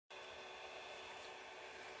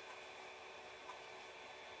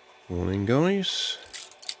Morning, guys.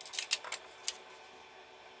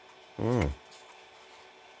 Oh,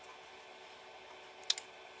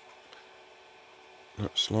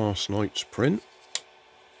 that's last night's print.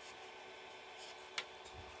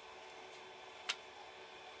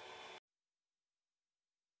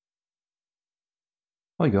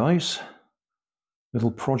 Hi guys,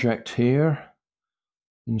 little project here,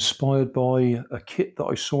 inspired by a kit that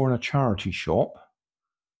I saw in a charity shop,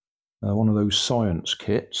 one of those science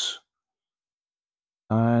kits,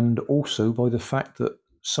 and also by the fact that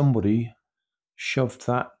somebody shoved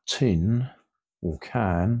that tin or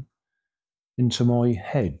can into my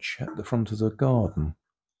hedge at the front of the garden.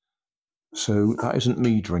 So that isn't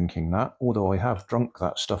me drinking that, although I have drunk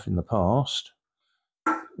that stuff in the past.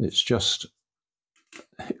 It's just,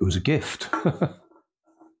 it was a gift.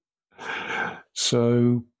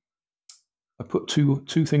 So I put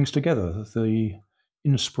two things together, the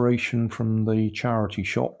inspiration from the charity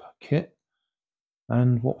shop kit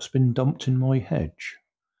and what's been dumped in my hedge.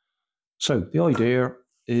 So the idea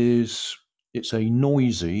is it's a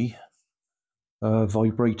noisy,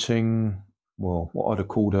 vibrating, well, what I'd have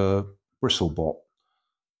called a bristle bot.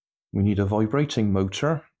 We need a vibrating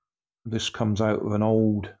motor. This comes out of an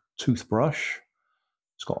old toothbrush.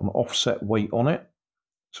 It's got an offset weight on it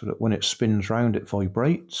so that when it spins round it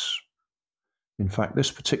vibrates. In fact, this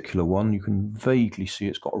particular one, you can vaguely see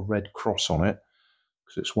it's got a red cross on it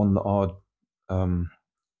because it's one that I'd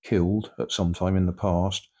killed at some time in the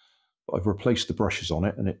past. But I've replaced the brushes on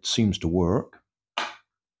it and it seems to work.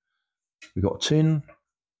 We've got a tin.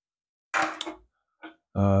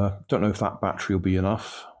 Don't know if that battery will be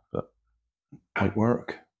enough, but might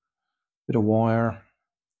work. Bit of wire.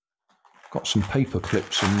 Got some paper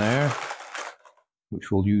clips in there,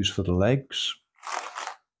 which we'll use for the legs.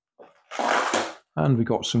 And we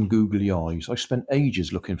got some googly eyes. I spent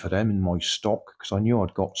ages looking for them in my stock because I knew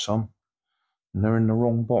I'd got some. And they're in the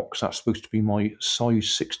wrong box. That's supposed to be my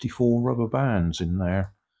size 64 rubber bands in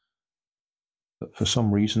there. But for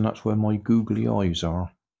some reason, that's where my googly eyes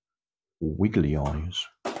are. Or wiggly eyes.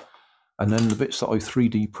 And then the bits that I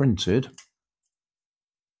 3D printed.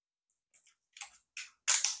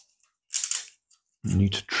 You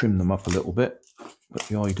need to trim them up a little bit. But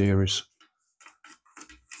the idea is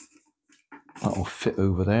that'll fit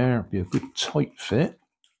over there. It'll be a good tight fit.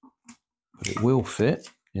 But it will fit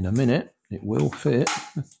in a minute. It will fit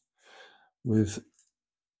with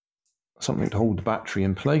something to hold the battery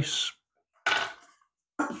in place.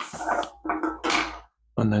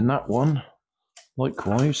 And then that one,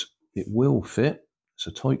 likewise, it will fit. It's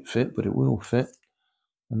a tight fit, but it will fit.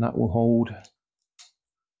 And that will hold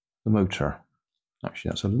the motor.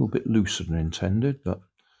 Actually, that's a little bit looser than intended, but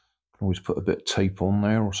I can always put a bit of tape on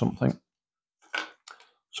there or something.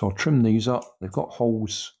 So I'll trim these up. They've got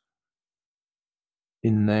holes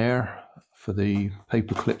in there for the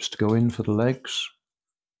paper clips to go in for the legs.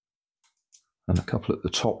 And a couple at the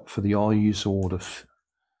top for the eyes or the,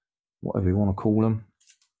 whatever you want to call them.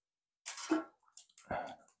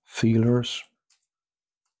 Feelers.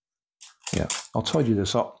 Yeah, I'll tidy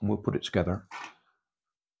this up and we'll put it together.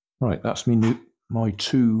 Right, that's my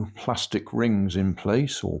two plastic rings in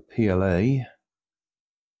place, or PLA.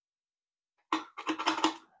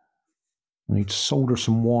 I need to solder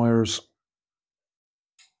some wires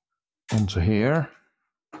onto here.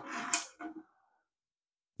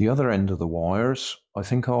 The other end of the wires, I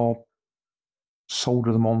think I'll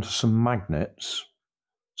solder them onto some magnets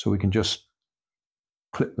so we can just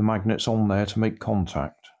clip the magnets on there to make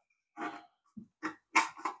contact.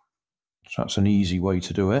 So that's an easy way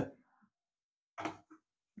to do it.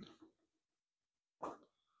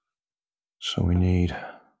 So we need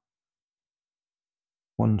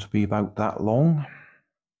one to be about that long.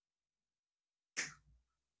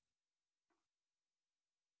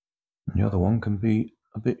 And the other one can be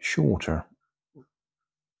a bit shorter.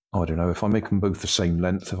 I don't know, if I make them both the same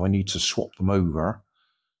length, if I need to swap them over,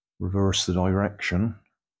 reverse the direction,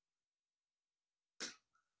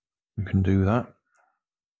 you can do that.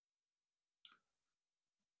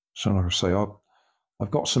 So like I say,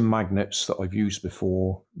 I've got some magnets that I've used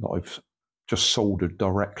before that I've just soldered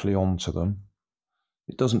directly onto them.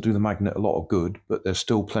 It doesn't do the magnet a lot of good, but they're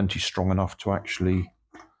still plenty strong enough to actually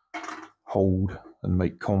hold and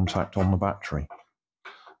make contact on the battery.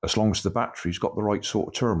 As long as the battery's got the right sort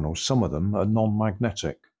of terminals. Some of them are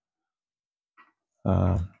non-magnetic.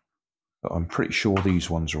 But I'm pretty sure these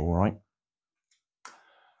ones are all right.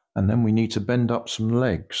 And then we need to bend up some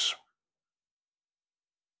legs.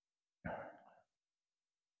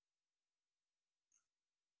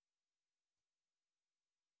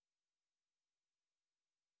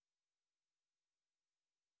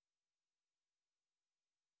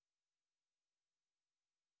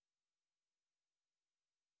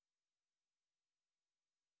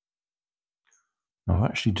 I've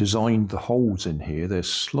actually designed the holes in here. They're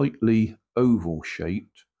slightly oval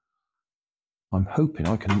shaped. I'm hoping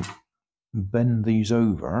I can bend these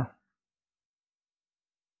over.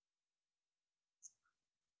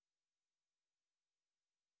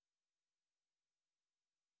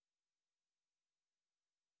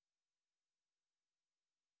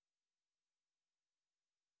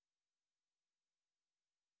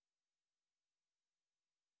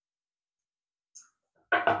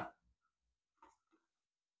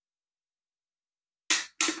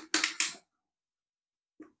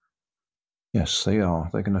 Yes, they are.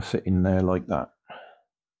 They're going to fit in there like that.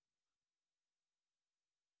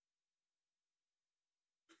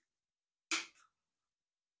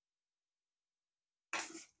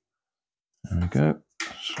 There we go.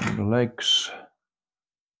 So the legs.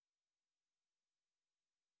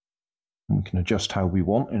 We can adjust how we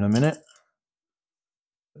want in a minute.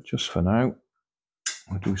 But just for now,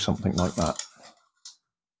 I'll do something like that.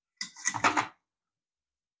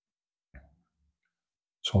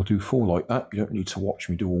 So I'll do 4 like that. You don't need to watch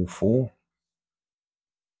me do all 4.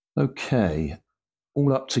 Okay,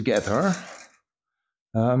 all up together.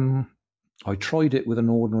 I tried it with an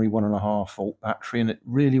ordinary 1.5 volt battery and it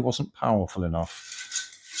really wasn't powerful enough.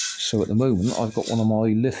 So at the moment I've got one of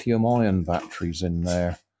my lithium ion batteries in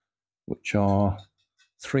there, which are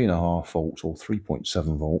 3.5 volts or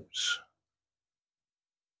 3.7 volts.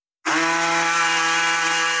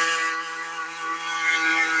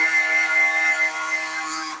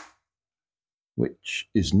 Which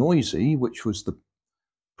is noisy, which was the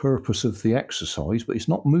purpose of the exercise, but it's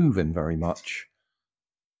not moving very much.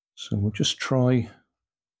 So we'll just try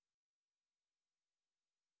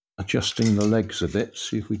adjusting the legs a bit,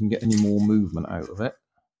 see if we can get any more movement out of it.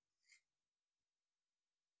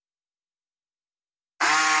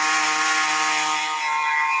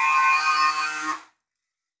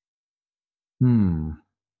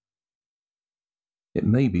 It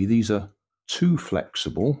may be these are too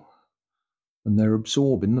flexible and they're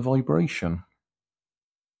absorbing the vibration.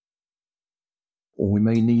 Or we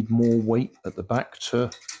may need more weight at the back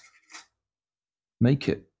to make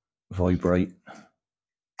it vibrate.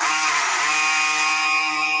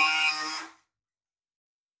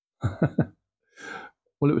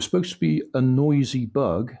 Well, it was supposed to be a noisy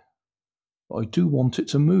bug, but I do want it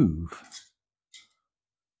to move.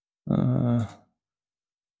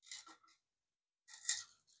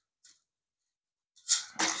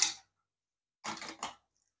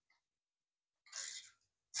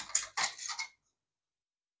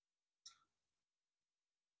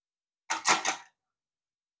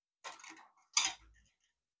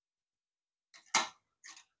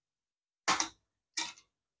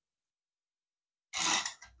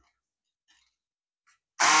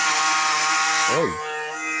 Oh,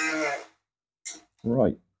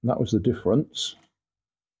 right, that was the difference.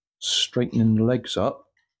 Straightening the legs up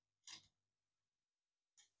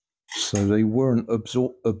so they weren't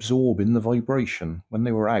absorbing the vibration. When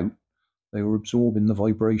they were out, they were absorbing the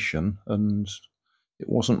vibration and it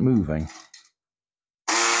wasn't moving.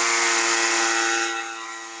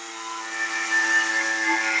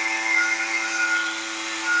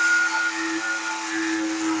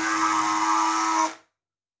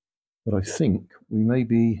 But I think we may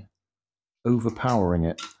be overpowering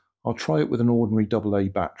it. I'll try it with an ordinary AA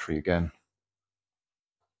battery again.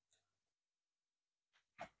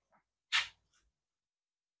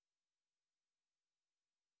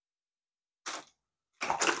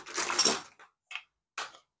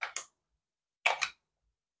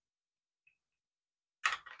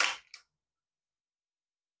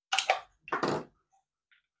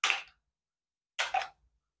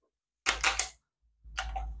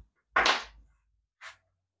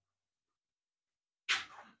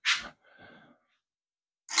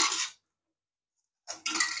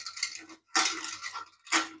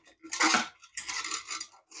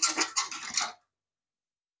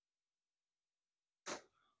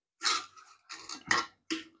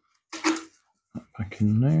 Back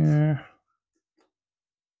in there.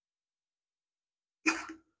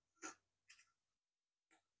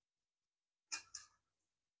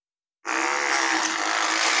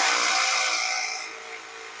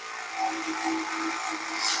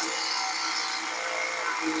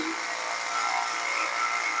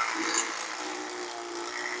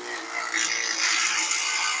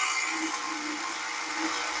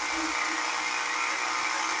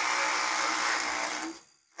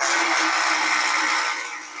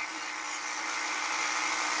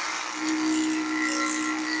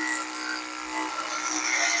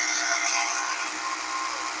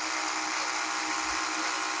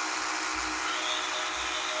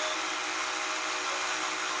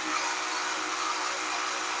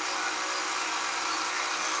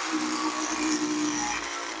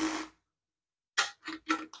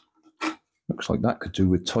 Looks like that could do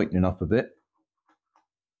with tightening up a bit.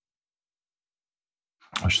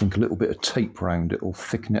 I just think a little bit of tape around it will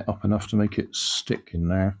thicken it up enough to make it stick in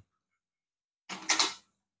there.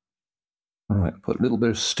 Alright, put a little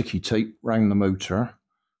bit of sticky tape around the motor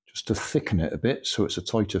just to thicken it a bit so it's a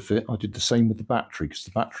tighter fit. I did the same with the battery because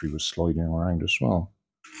the battery was sliding around as well.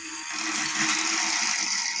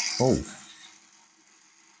 Oh.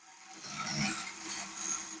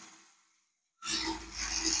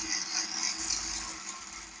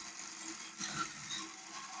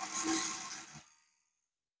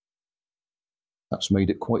 That's made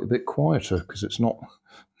it quite a bit quieter because it's not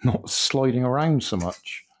sliding around so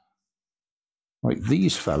much. Right,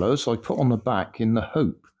 these fellas I put on the back in the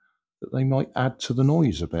hope that they might add to the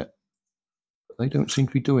noise a bit. But they don't seem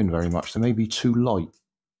to be doing very much. They may be too light.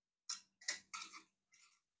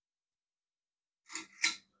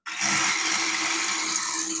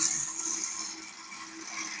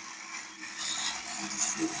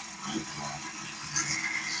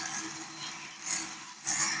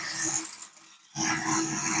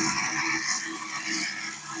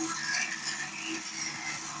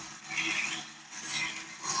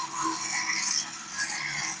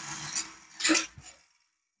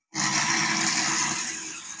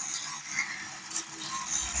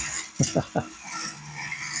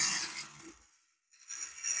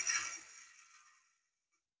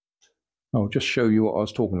 I'll just show you what I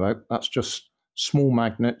was talking about. That's just small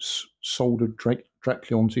magnets soldered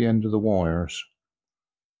directly onto the end of the wires.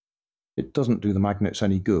 It doesn't do the magnets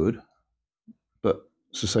any good, but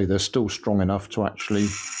as I say, they're still strong enough to actually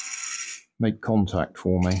make contact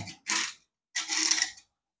for me.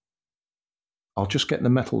 I'll just get the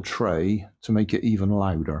metal tray to make it even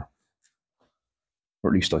louder. Or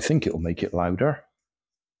at least I think it'll make it louder.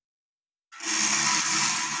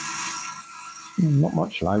 Not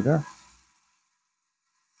much louder.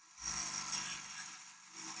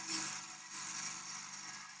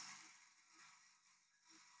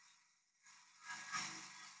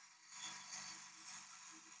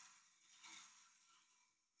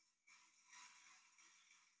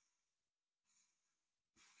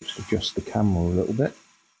 Just adjust the camera a little bit.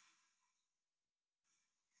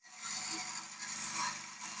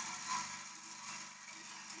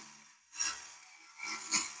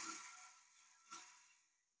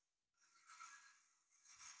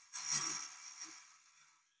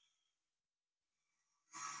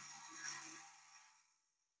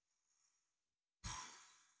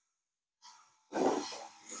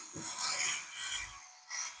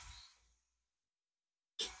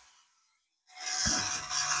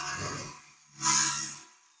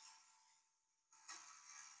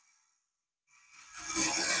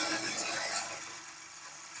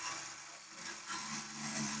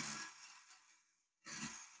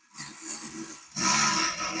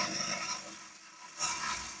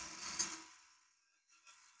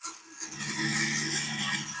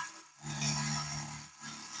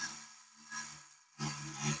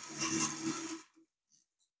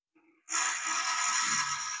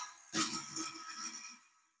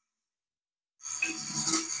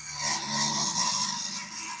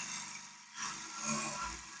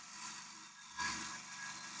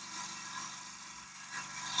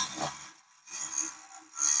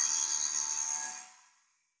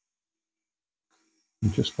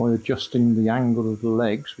 And just by adjusting the angle of the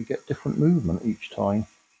legs, we get different movement each time.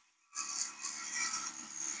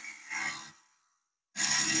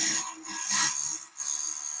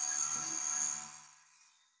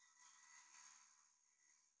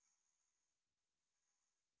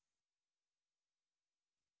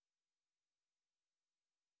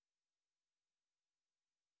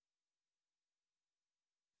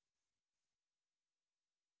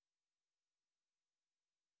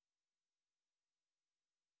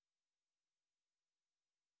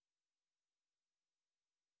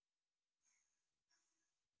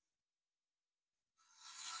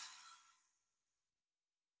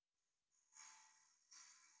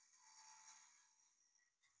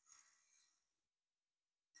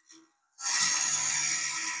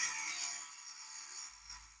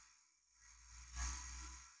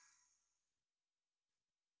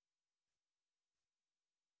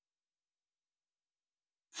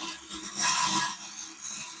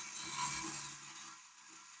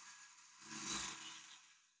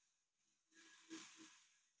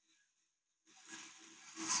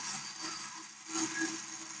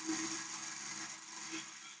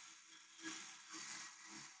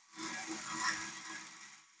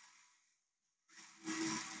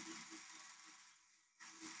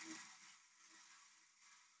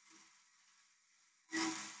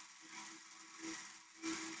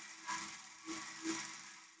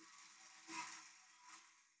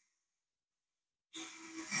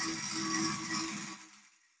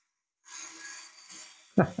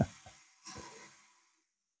 I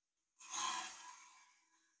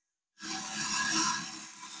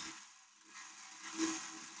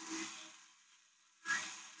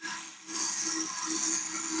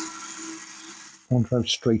wonder how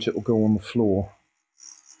straight it will go on the floor.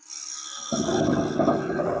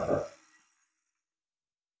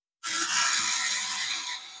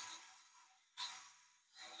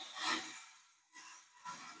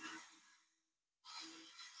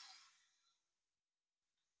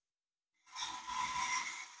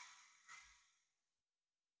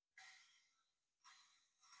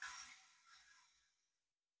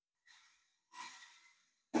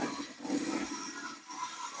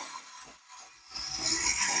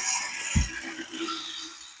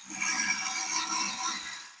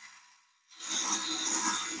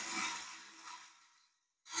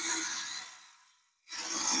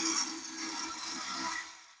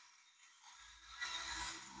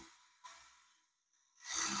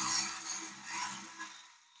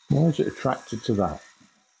 Why is it attracted to that?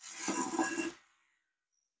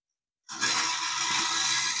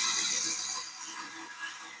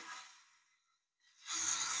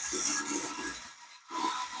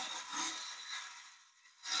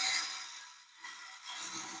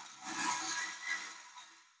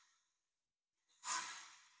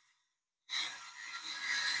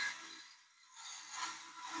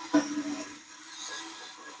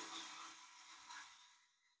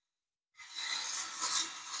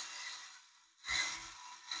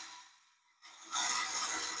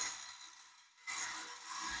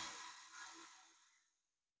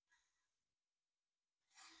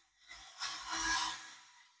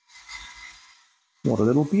 What a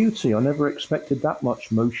little beauty. I never expected that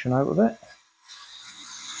much motion out of it.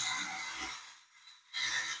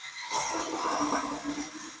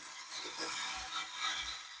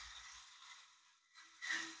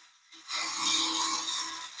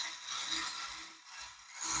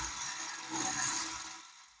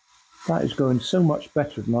 That is going so much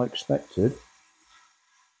better than I expected.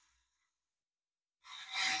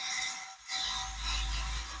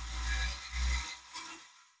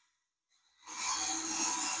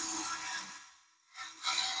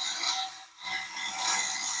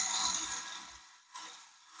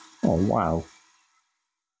 Oh wow.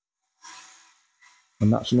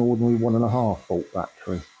 And that's an ordinary 1.5 volt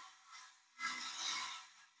battery.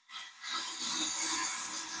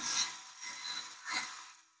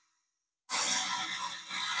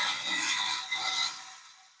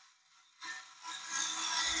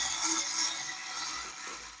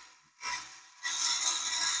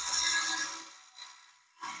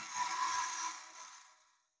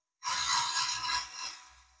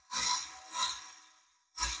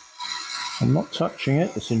 I'm not touching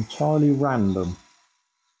it, it's entirely random.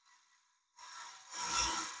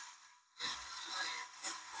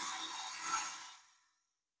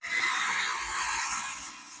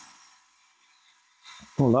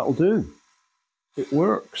 Well, that'll do. It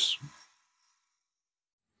works.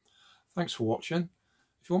 Thanks for watching.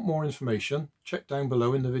 If you want more information, check down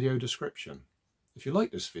below in the video description. If you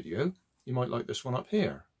like this video, you might like this one up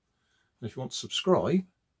here. And if you want to subscribe,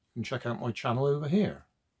 you can check out my channel over here.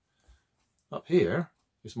 Up here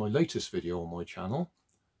is my latest video on my channel,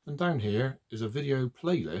 and down here is a video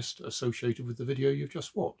playlist associated with the video you've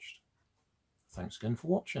just watched. Thanks again for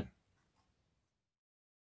watching.